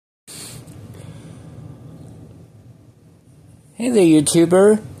Hey there,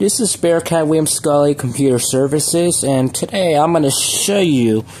 YouTuber. This is Bearcat William Scully Computer Services, and today I'm going to show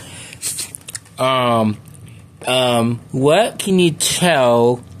you, what can you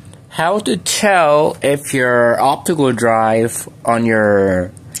tell, how to tell if your optical drive on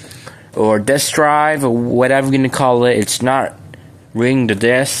your, or disk drive, or whatever you're going to call it, it's not reading the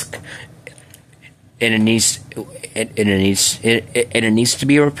disk, and it needs to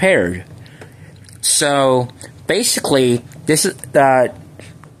be repaired. So basically, this is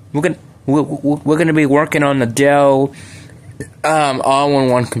we're gonna be working on the Dell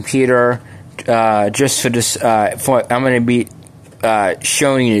all-in-one computer. Just for this, I'm gonna be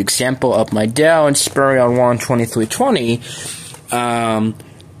showing you an example of my Dell Inspiron 12320.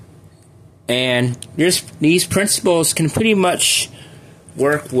 And these principles can pretty much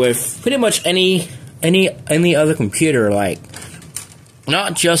work with pretty much any other computer, like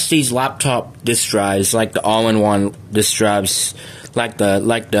not just these laptop disk drives, like the all-in-one disk drives, like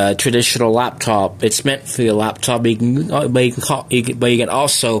the traditional laptop. It's meant for your laptop, but you can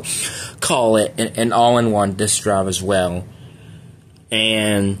also call it an all-in-one disk drive as well.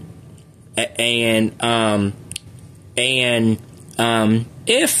 And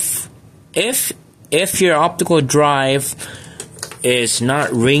if your optical drive is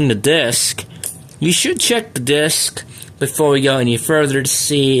not reading the disk, you should check the disk before we go any further to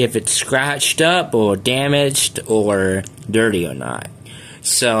see if it's scratched up or damaged or dirty or not.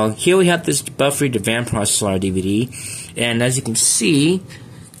 So here we have this buffered advanced processor DVD, and as you can see,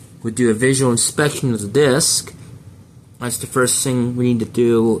 we'll do a visual inspection of the disk. That's the first thing we need to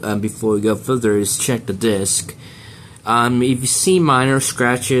do before we go further, is check the disk. If you see minor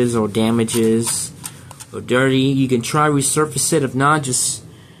scratches or damages or dirty, you can try resurface it. If not,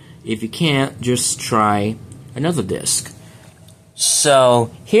 if you can't, just try another disk.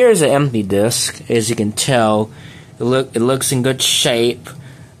 So here's an empty disk. As you can tell, it looks in good shape.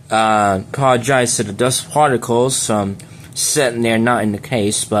 Apologize to the dust particles sitting there, not in the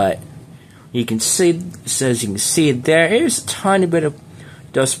case, but you can see. As you can see, there is a tiny bit of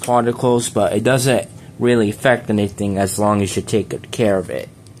dust particles, but it doesn't really affect anything as long as you take good care of it.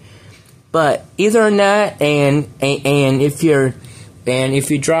 But either than that, and if your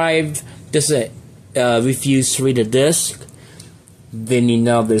drive doesn't refuse to read a disk, then you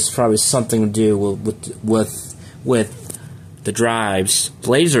know there's probably something to do with the drive's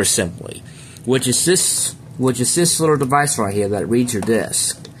laser assembly, which is this little device right here that reads your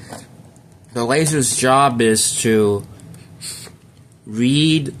disk. The laser's job is to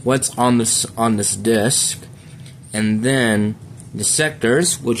read what's on this disk, and then the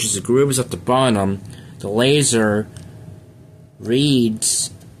sectors, which is the grooves at the bottom, the laser reads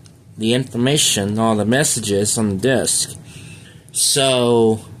the information, all the messages on the disk.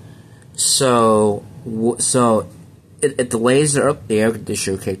 So if the laser up there, air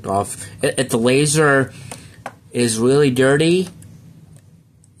conditioner kicked off. If the laser is really dirty,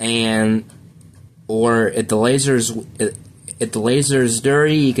 or if the laser is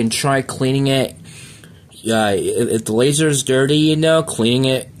dirty, you can try cleaning it. If the laser is dirty, clean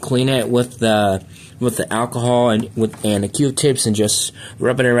it with the alcohol and the Q-tips, and just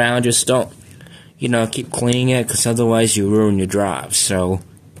rub it around. Just don't, keep cleaning it, because otherwise you ruin your drive. So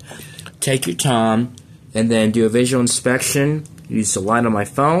take your time and then do a visual inspection. Use the light on my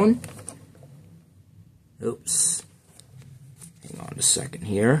phone. Oops. Hang on a second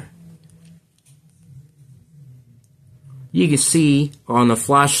here. You can see on the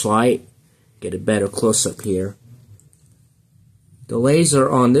flashlight, get a better close-up here, the laser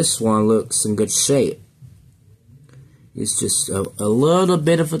on this one looks in good shape. It's just a little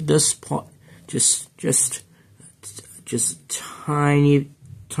bit of a dust part, just tiny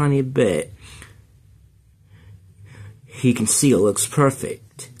bit. You can see it looks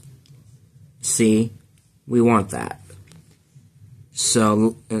perfect. See, we want that.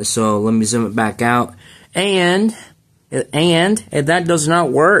 So let me zoom it back out, and if that does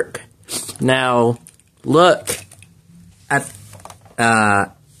not work, now look at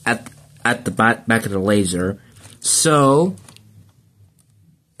the back of the laser. So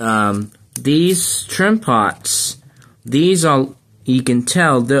these trim pots, these are, you can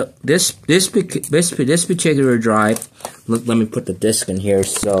tell this particular drive. Look, let me put the disk in here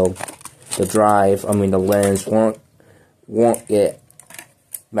so the lens won't get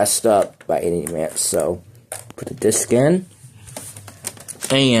messed up by any means. So put the disk in,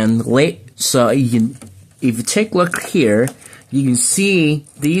 and so if you take a look here, you can see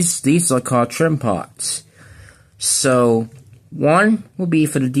these are called trim pots. So one will be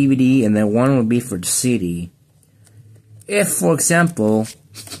for the DVD, and then one will be for the CD. If, for example,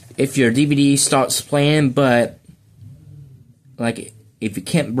 if your DVD starts playing, but like if you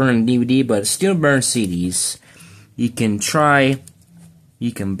can't burn a DVD but still burn CDs, you can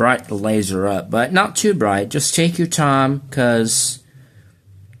bright the laser up, but not too bright. Just take your time, because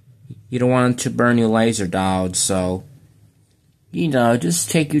you don't want it to burn your laser diode. So,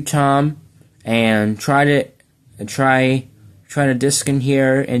 just take your time and try the disc in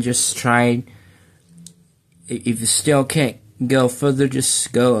here, and just try. If you still can't go further,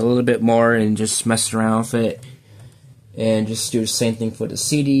 just go a little bit more and just mess around with it, and just do the same thing for the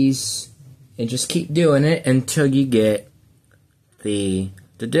CDs, and just keep doing it until you get the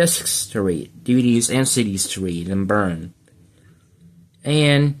discs to read, DVDs and CDs to read and burn.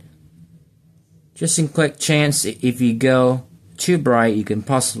 And just in quick chance, if you go too bright, you can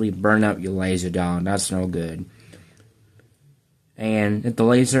possibly burn up your laser diode. That's no good. And if the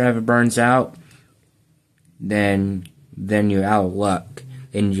laser ever burns out, then you're out of luck,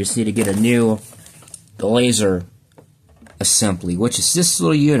 and you just need to get the laser assembly, which is this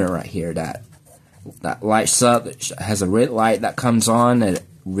little unit right here that lights up. It has a red light that comes on that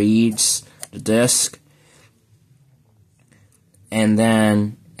reads the disc, and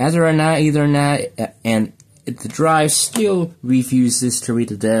then either and if the drive still refuses to read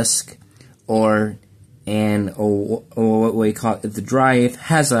the disc, or what we call it, if the drive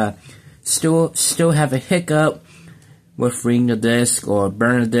has still have a hiccup with reading the disc or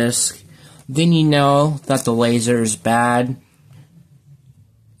burn the disc, then you know that the laser is bad,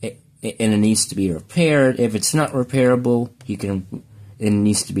 and it needs to be repaired. If it's not repairable, it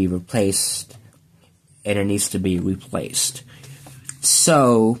needs to be replaced, and it needs to be replaced.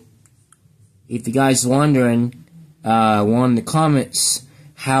 So, if you guys are wondering, one in the comments,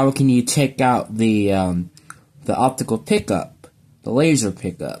 how can you take out the optical pickup, the laser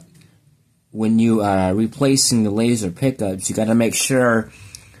pickup? When you are replacing the laser pickups, you got to make sure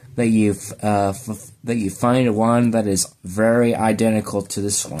that you find one that is very identical to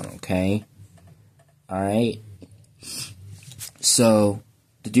this one. Okay, all right. So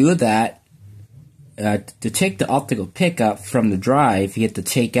to do that, to take the optical pickup from the drive, you have to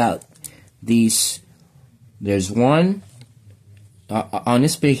take out these. There's one on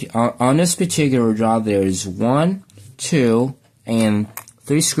this particular drive. There's 1, 2, and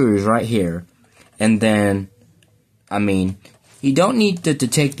 3 screws right here. And then, you don't need to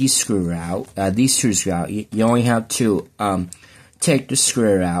take these screws out. You only have to take the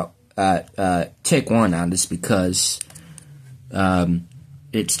screw out. Take one out, just because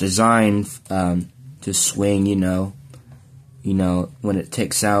it's designed to swing. When it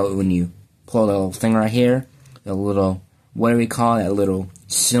takes out, when you pull the little thing right here, the little, what do we call it? A little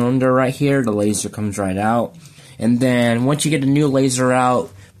cylinder right here. The laser comes right out. And then once you get the new laser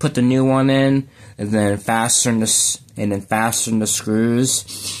out, put the new one in, and then fasten the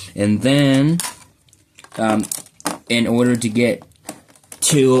screws. And then, in order to get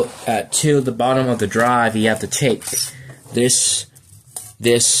to the bottom of the drive, you have to take this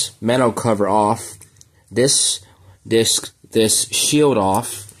metal cover off, this shield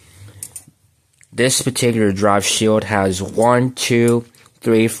off. This particular drive shield has 1, 2,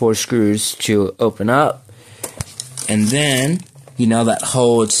 3, 4 screws to open up. And then, that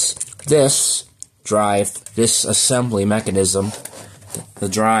holds this drive, this assembly mechanism, the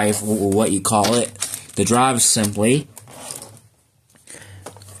drive, what you call it, the drive assembly.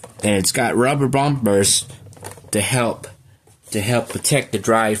 And it's got rubber bumpers to help protect the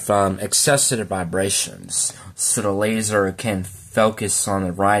drive from excessive vibrations, so the laser can focus on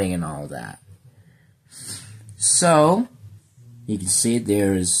the writing and all that. So, you can see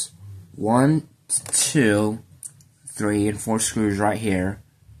there's 1, 2, 3, and 4 screws right here.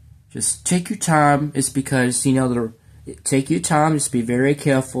 Just take your time. It's because, take your time. Just be very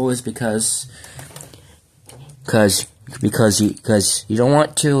careful. It's because you don't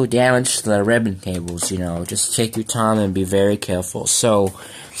want to damage the ribbon cables, Just take your time and be very careful. So,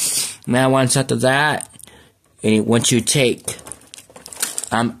 now once after that, once you take,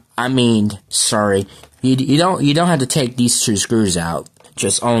 you don't have to take these 2 screws out.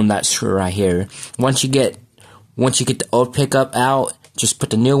 Just on that screw right here. Once you get the old pickup out, just put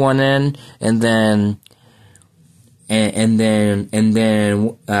the new one in, and then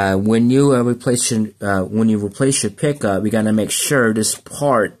when you replace your pickup, you gotta make sure this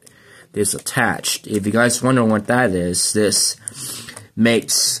part is attached. If you guys wonder what that is, this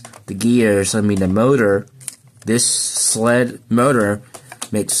makes the gears, the motor, this sled motor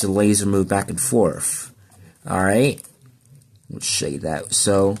makes the laser move back and forth. Alright? Let's show you that.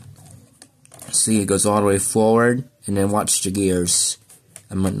 So, see, it goes all the way forward, and then watch the gears.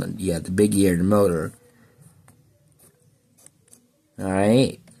 The big gear, the motor.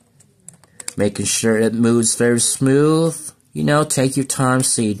 Alright? Making sure it moves very smooth. you know, take your time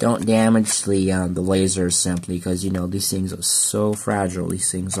so you don't damage the laser simply, because, you know, these things are so fragile.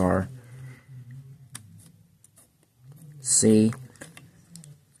 These things are. See?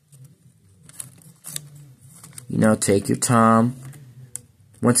 You know, take your time.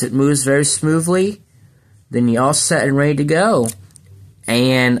 Once it moves very smoothly, then you're all set and ready to go.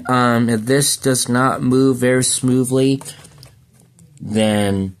 And if this does not move very smoothly,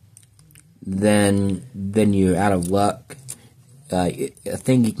 then you're out of luck. I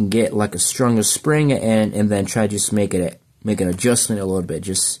think you can get like a stronger spring and then try to just make an adjustment a little bit.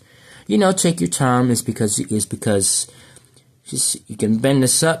 Just, you know, take your time. It's because just you can bend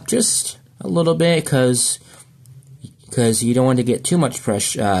this up just a little bit because you don't want to get too much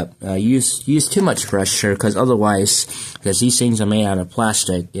pressure. Use too much pressure, because otherwise, because these things are made out of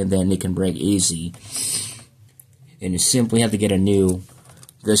plastic and then they can break easy. And you simply have to get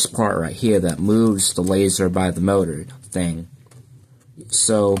this part right here that moves the laser by the motor thing.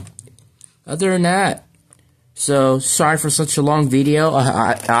 So, other than that, so sorry for such a long video.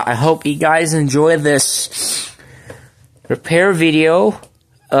 I hope you guys enjoy this repair video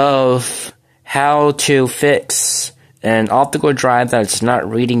of how to fix an optical drive that's not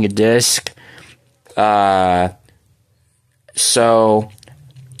reading your disk. So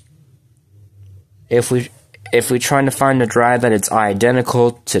if we're trying to find a drive that is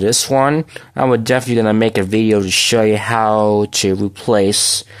identical to this one, I would definitely gonna make a video to show you how to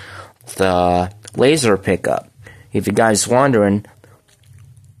replace the laser pickup. If you guys wondering,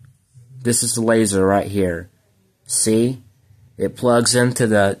 this is the laser right here. See, it plugs into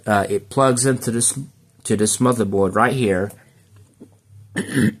this motherboard right here.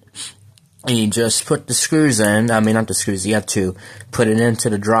 And you just put the screws in. I mean, not the screws. You have to put it into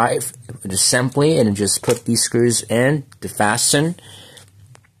the drive assembly, and just put these screws in to fasten.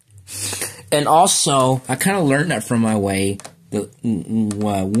 And also, I kind of learned that from my way.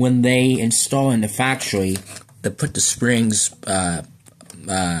 When they install in the factory, they put the springs at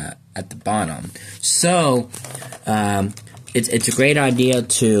the bottom. So, it's a great idea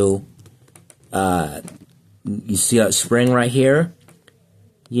to. You see that spring right here?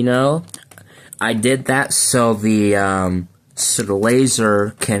 You know, I did that so the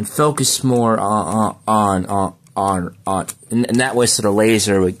laser can focus more on and that way, so the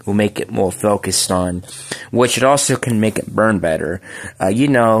laser will make it more focused on, which it also can make it burn better. You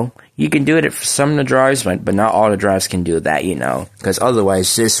know, you can do it for some of the drives, but not all the drives can do that, you know, because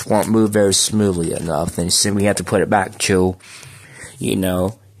otherwise this won't move very smoothly enough, and so we have to put it back to, you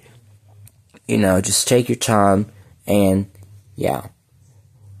know, just take your time, and yeah.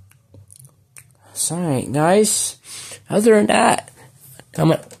 So, alright, guys. Other than that,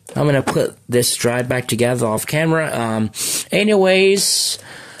 I'm gonna put this drive back together off camera. Anyways,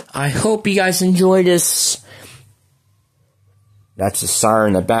 I hope you guys enjoyed this. That's a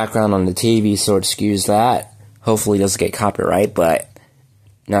siren in the background on the TV, so excuse that. Hopefully it doesn't get copyright, but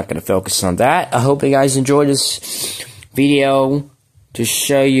not gonna focus on that. I hope you guys enjoyed this video to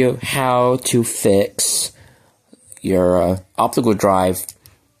show you how to fix your optical drive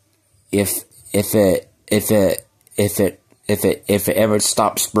if it ever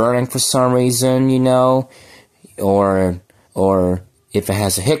stops burning for some reason, you know, or if it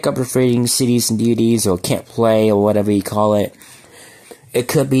has a hiccup of reading CDs and DVDs, or can't play, or whatever you call it. It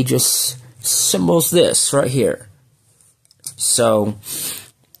could be just symbols this right here. So,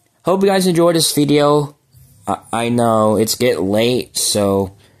 hope you guys enjoyed this video. I know it's getting late,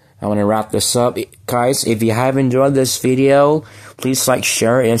 so I want to wrap this up. Guys, if you have enjoyed this video, please like,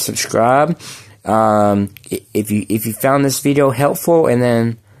 share, and subscribe. If you found this video helpful and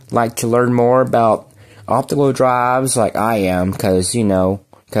then like to learn more about optical drives like I am, because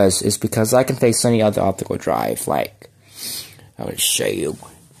I can fix any other optical drive. Like, I will show you.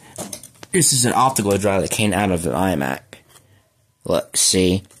 This is an optical drive that came out of an iMac. Look,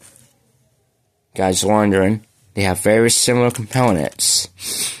 see? Guys wondering, they have very similar components,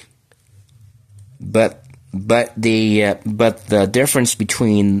 but the difference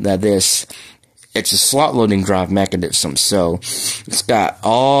between this, it's a slot loading drive mechanism, so it's got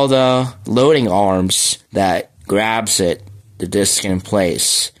all the loading arms that grabs the disk in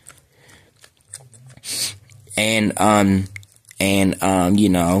place, and you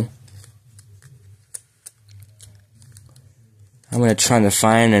know, I'm going to try to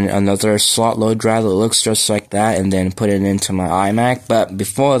find another slot load drive that looks just like that, and then put it into my iMac. But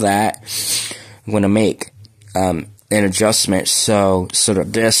before that, I'm going to make an adjustment so the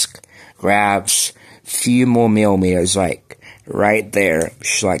disk grabs a few more millimeters, like right there,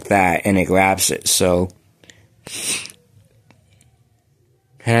 just like that, and it grabs it. So,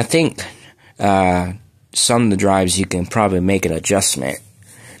 and I think some of the drives you can probably make an adjustment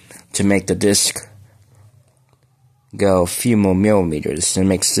to make the disk go a few more millimeters and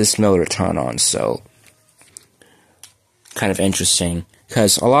makes this motor turn on. So kind of interesting,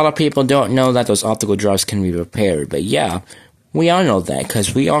 because a lot of people don't know that those optical drives can be repaired. But yeah, we all know that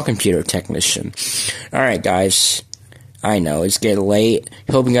because we are computer technicians. Alright guys, I know it's getting late.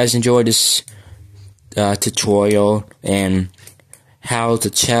 Hope you guys enjoyed this tutorial and how to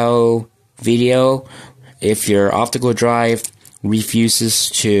tell video if your optical drive refuses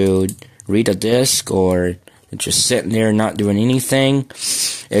to read a disk or just sitting there not doing anything.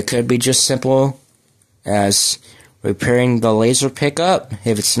 It could be just simple as repairing the laser pickup.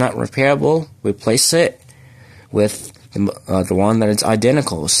 If it's not repairable, replace it with the one that is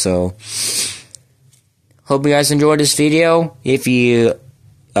identical. So hope you guys enjoyed this video. If you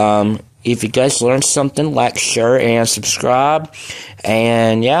guys learned something, like, share, and subscribe.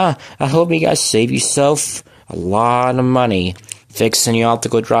 And yeah, I hope you guys save yourself a lot of money fixing your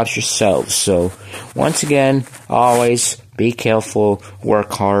optical drives yourselves. So once again, always be careful,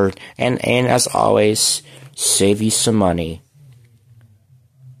 work hard, and as always, save you some money.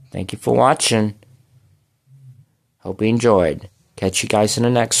 Thank you for watching. Hope you enjoyed. Catch you guys in the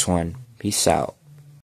next one. Peace out.